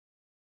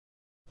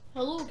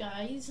Hello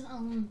guys,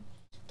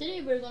 today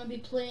we're going to be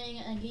playing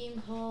a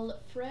game called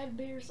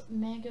Fredbear's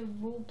Mega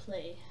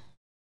Roleplay,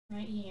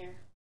 right here.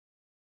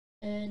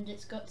 And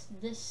it's got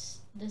this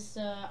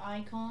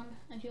icon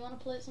if you want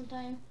to play it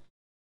sometime.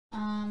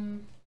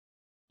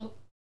 Oh,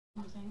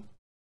 one thing.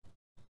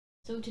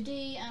 So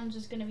today I'm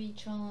just going to be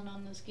chilling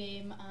on this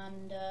game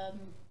and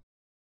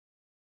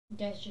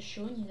just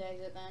showing you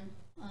guys it then.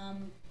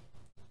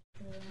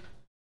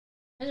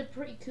 It's a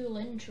pretty cool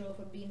intro,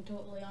 for being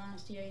totally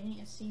honest here. You need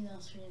to see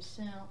this for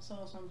yourself. It's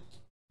awesome.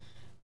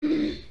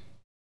 Just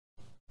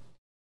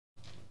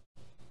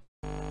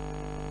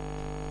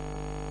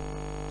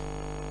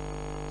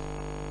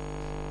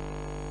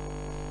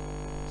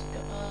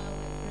got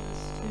wait for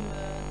this to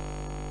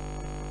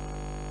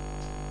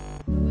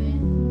wait.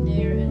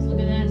 There it is.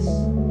 Look at this.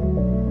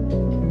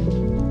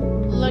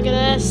 Look at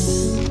this.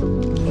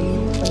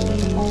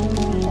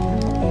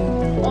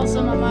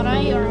 Awesome. Am I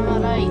right or am I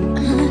right?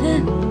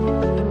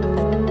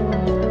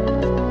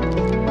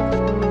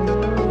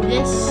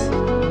 This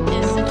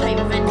is the type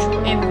of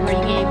intro every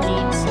game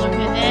needs. Look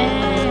at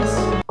this.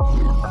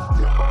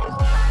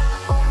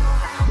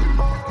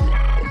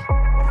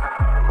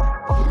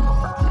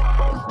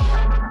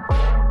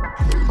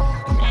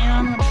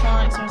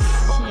 Animatronics are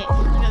sick.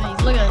 Look at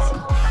these. Look at this.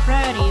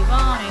 Freddy,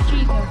 Bonnie,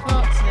 Chica,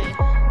 Foxy,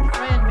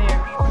 Fredbear,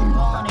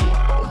 Bonnie,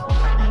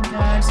 and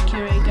guard,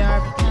 security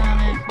guard,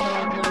 mechanic,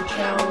 toddler,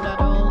 child,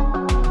 adult,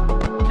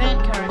 event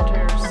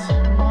characters,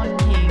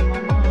 Monty,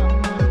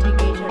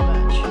 Gator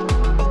Batch.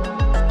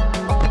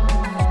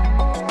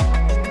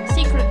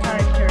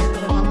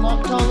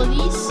 All of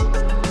these. We've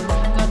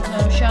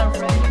got Shadow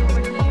Freddy over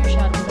here,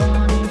 Shadow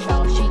Bonnie,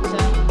 Shadow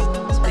Chica,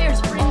 Spare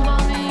Spring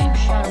Bonnie,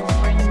 Shadow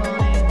Spring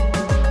Bonnie,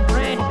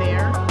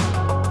 Fredbear,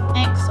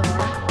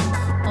 XR,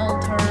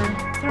 Altered,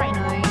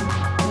 39,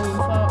 Gold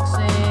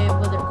Foxy,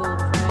 Wither Gold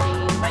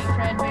Freddy, White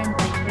Fredbear, and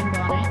White Spring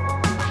Bonnie.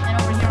 And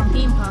over here on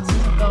Game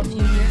Passes, I've got a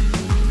few here.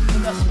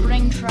 We've got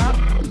Spring Trap,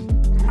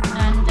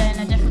 and then a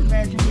different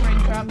version of Spring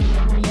Trap,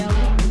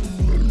 yellow.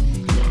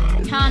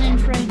 Cannon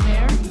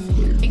Fredbear,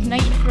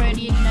 Ignited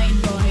Freddy,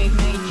 Ignited Bonnie,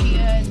 Ignited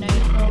Cheetah,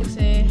 Ignited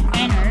Foxy,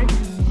 Ennard,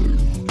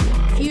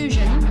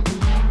 Fusion,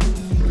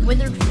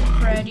 Withered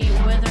Freddy,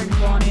 Withered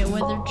Bonnie,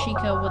 Withered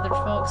Chica, Withered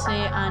Foxy,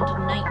 and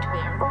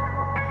Nightbear.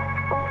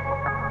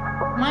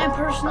 My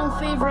personal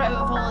favourite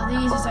out of all of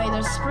these is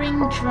either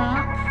Spring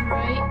Trap,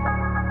 right?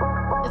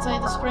 It's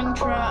either Spring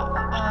Trap,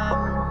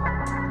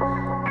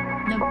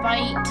 the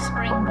Bite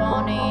Spring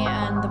Bonnie,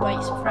 and the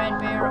Bite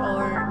Fredbear,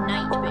 or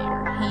Nightbear.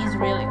 He's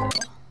really cool.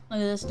 Look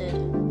at this dude.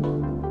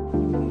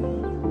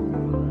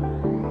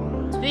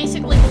 It's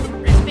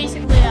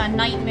basically a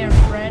Nightmare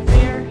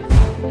Fredbear,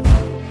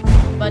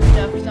 but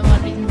for some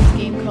odd reason this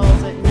game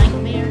calls it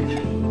Nightmare.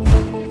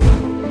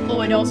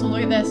 Oh, and also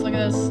look at this,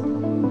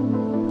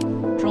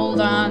 Troll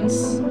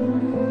Dance.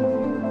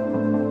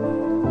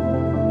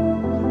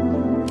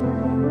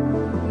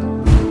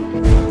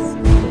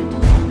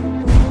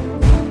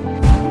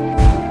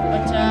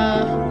 But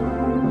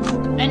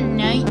at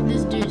night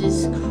this dude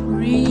is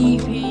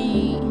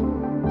creepy.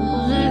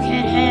 Look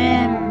at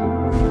him.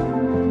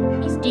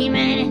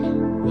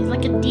 Demon! He's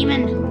like a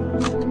demon!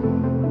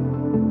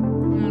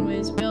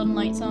 Anyways, building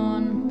lights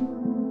on.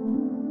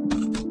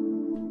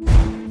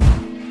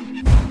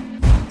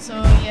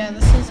 So yeah,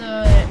 this is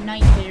a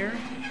Nightmare.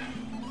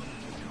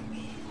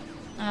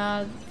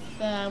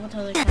 What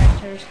other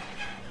characters?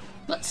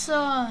 Let's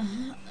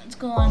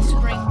go on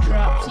Spring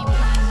Trap, see what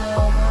he's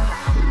all about.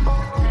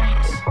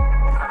 Right.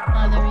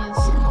 Oh, there he is.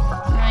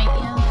 Right,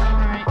 yeah,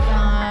 alright,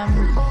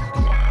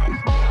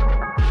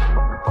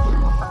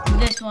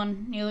 this one,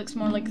 he looks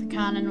more like the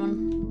Cannon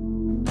one.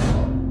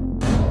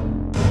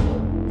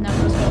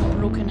 Never's got a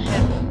broken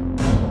hip.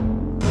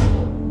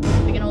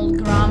 Like an old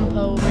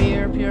grandpa over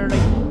here, pure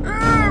like,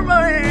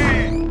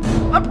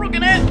 my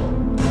broken hip!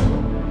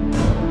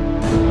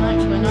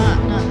 Actually not,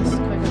 this is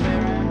a quicker way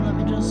around. Let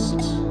me just,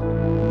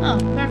 oh,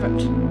 perfect.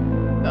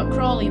 Got a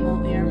crawl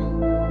emote here.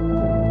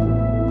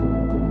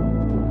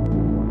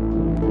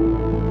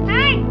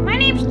 Hi, my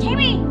name's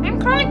Timmy. I'm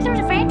crawling through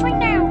the vent right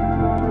now.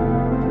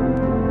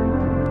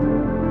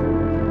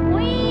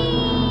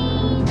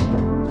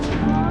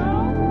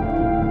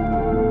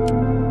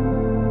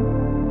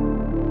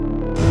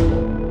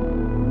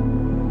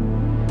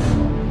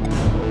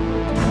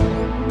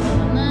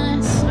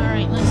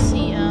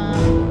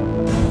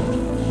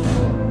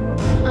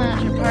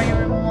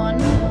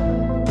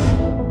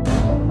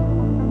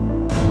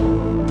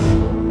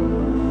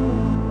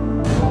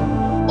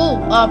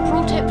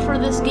 Pro tip for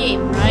this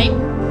game, right?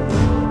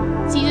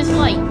 See this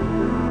light?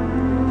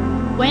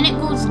 When it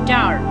goes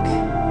dark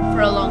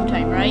for a long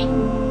time, right?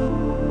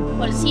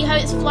 But see how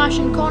it's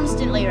flashing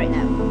constantly right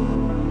now?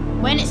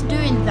 When it's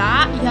doing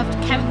that, you have to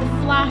count the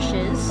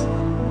flashes,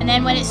 and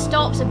then when it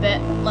stops a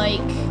bit,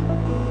 like,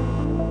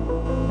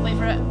 wait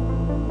for it,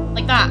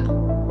 like that,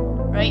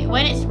 right?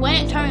 When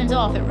it turns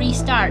off, it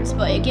restarts,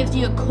 but it gives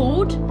you a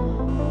code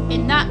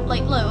in that,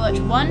 like, look, watch,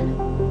 1,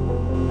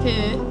 2,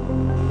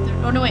 3,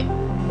 oh no wait,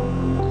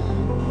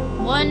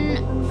 1,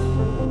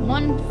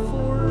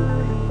 4,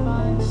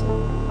 5, least.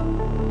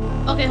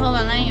 Okay, hold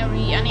on.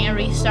 I need to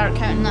restart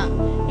counting that.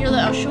 Here, look.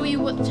 I'll show you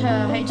what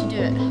how to do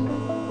it.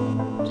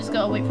 Just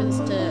gotta wait for this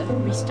to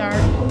restart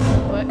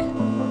real quick.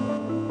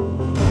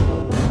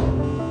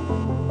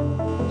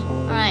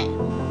 Alright.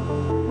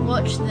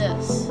 Watch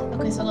this.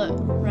 Okay, so look,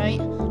 right?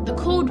 The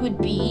code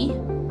would be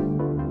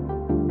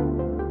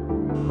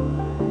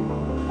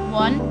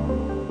 1,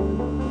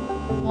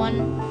 1,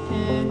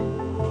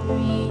 2,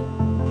 3,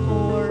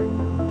 4,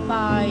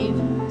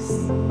 5,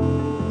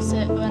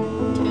 7,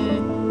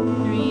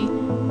 2, 3,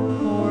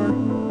 4,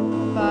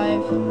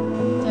 5,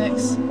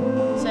 6,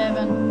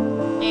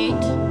 7, 8.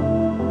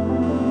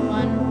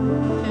 1,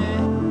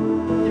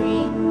 2,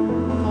 3,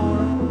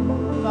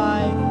 4,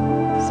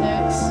 5,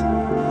 6,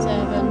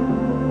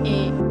 7,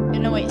 8.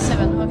 No, wait,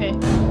 7. Okay.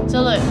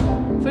 So look,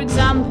 for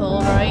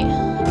example, right?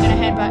 I'm gonna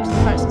head back to the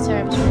parts and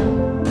service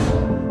room,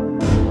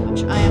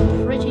 which I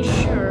am pretty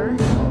sure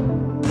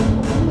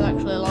is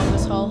actually along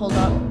this hall. Hold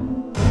up.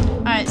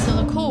 Alright, so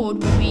the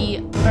code would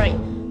be right.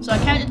 So I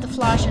counted the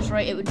flashes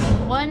right. It would be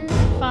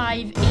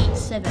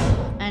 1587,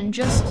 and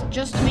just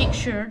to make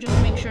sure, it's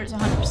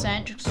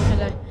 100%, just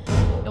because I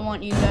don't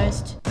want you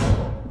guys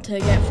to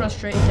get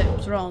frustrated if it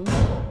was wrong.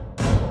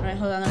 Right,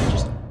 hold on. Let me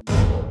just.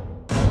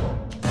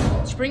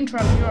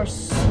 Springtrap, you are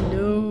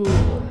slow.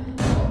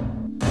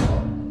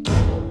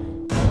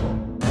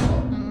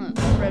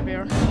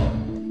 Fredbear.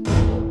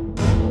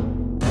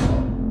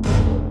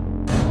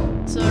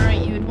 So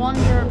right, you would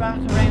wander back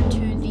around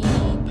to the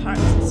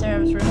parts and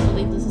service room. I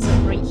believe this is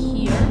it right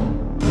here.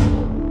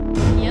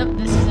 Yep,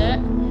 this is it.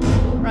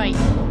 Right.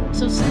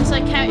 So since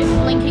I counted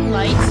blinking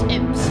lights,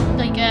 it was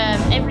like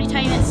every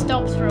time it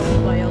stops for a wee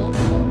while,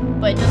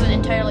 but it doesn't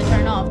entirely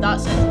turn off.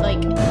 That's it,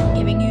 like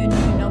giving you a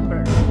new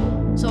number.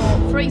 So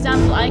for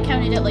example, I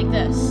counted it like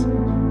this: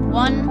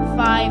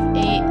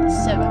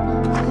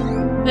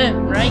 1587.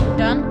 Boom. Right,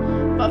 done.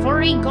 But I've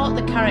already got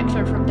the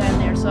character from down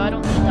there, so I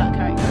don't need that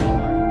character anymore.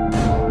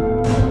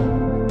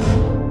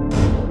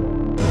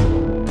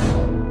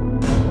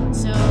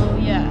 So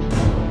yeah.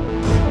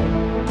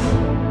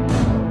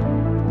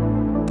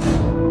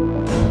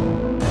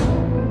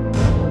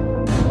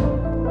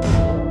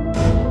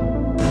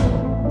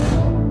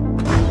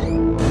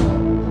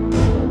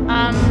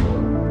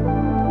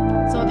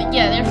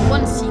 Yeah, there's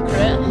one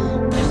secret.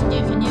 Just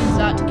you can use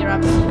that to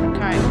grab a secret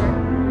character.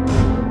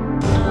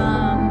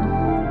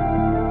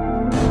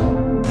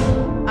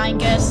 I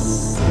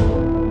guess,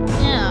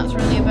 yeah, that's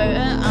really about it.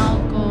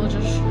 I'll go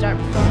just start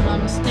performing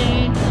on the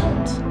stage,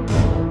 and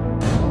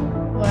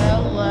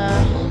well,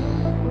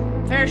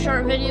 very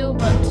short video,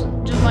 but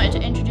just wanted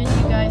to introduce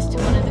you guys to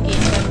one of the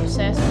games I'm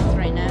obsessed with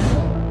right now.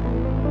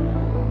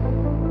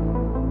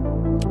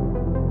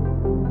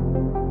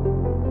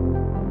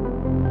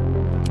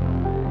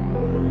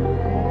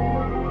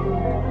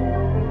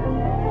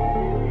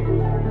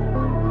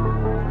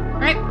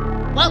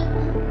 Well,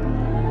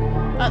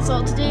 that's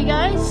all today,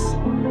 guys.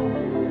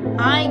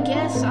 I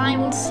guess I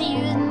will see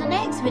you in the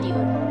next video.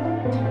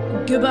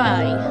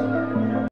 Goodbye.